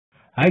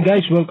Hi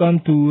guys, welcome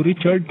to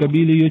Richard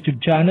Cabile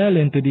YouTube channel.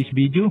 In today's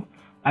video,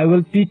 I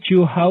will teach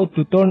you how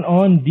to turn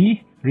on the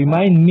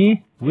remind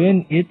me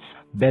when it's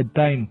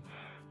bedtime.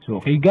 So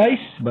okay guys,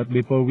 but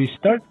before we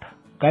start,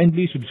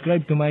 kindly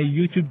subscribe to my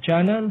YouTube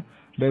channel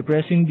by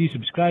pressing the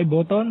subscribe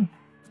button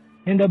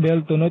and the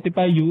bell to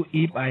notify you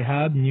if I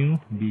have new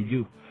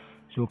video.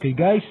 So okay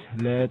guys,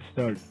 let's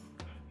start.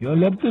 All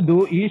you have to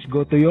do is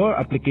go to your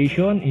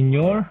application in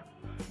your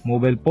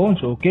mobile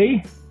phones,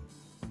 okay?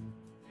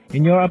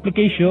 In your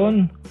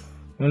application,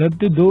 all you have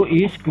to do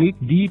is click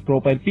the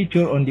profile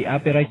picture on the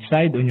upper right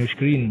side on your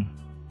screen.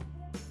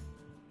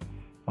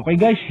 Okay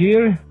guys,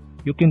 here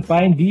you can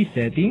find the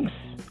settings.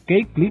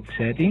 Okay, click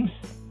settings.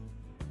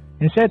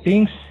 In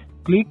settings,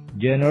 click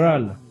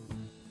general.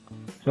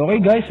 So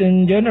okay guys,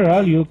 in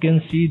general, you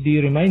can see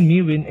the remind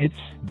me when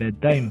it's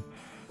bedtime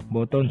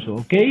button.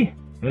 So okay,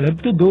 all you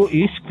have to do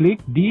is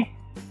click the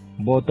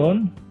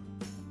button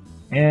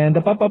and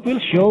the pop-up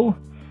will show,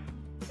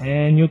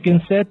 and you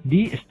can set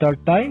the start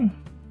time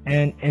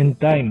and end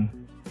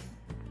time.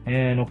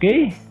 And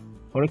okay,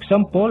 for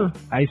example,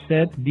 I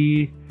set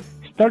the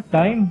start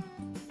time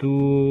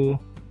to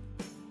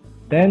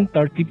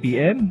 10:30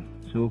 p.m.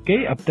 So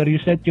okay, after you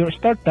set your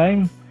start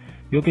time,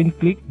 you can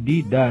click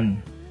the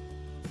done.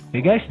 Okay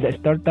guys, the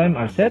start time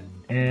are set,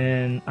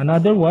 and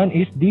another one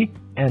is the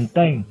end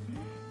time.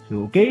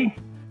 So okay,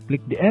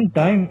 click the end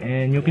time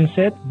and you can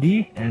set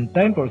the end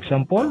time, for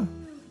example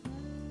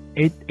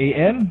 8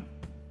 a.m.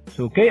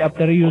 So okay,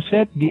 after you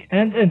set the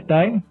end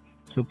time,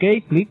 so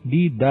okay, click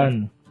the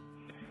done.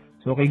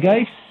 So okay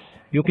guys,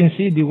 you can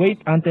see the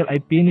wait until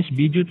I finish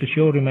video to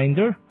show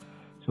reminder.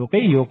 So okay,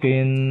 you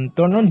can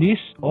turn on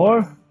this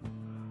or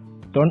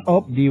turn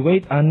off the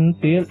wait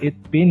until it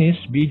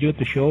finish video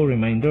to show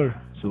reminder.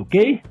 So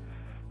okay,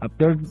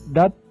 after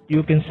that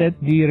you can set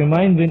the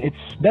remind when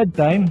it's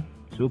bedtime.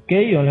 So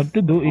okay, all you have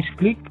to do is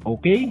click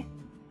OK.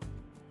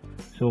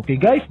 So okay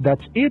guys,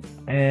 that's it.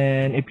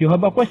 And if you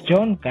have a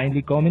question,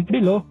 kindly comment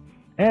below.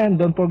 And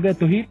don't forget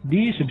to hit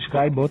the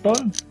subscribe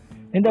button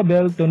and the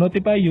bell to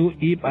notify you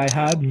if I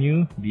have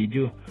new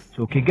video.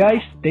 So okay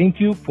guys, thank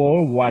you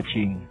for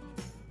watching.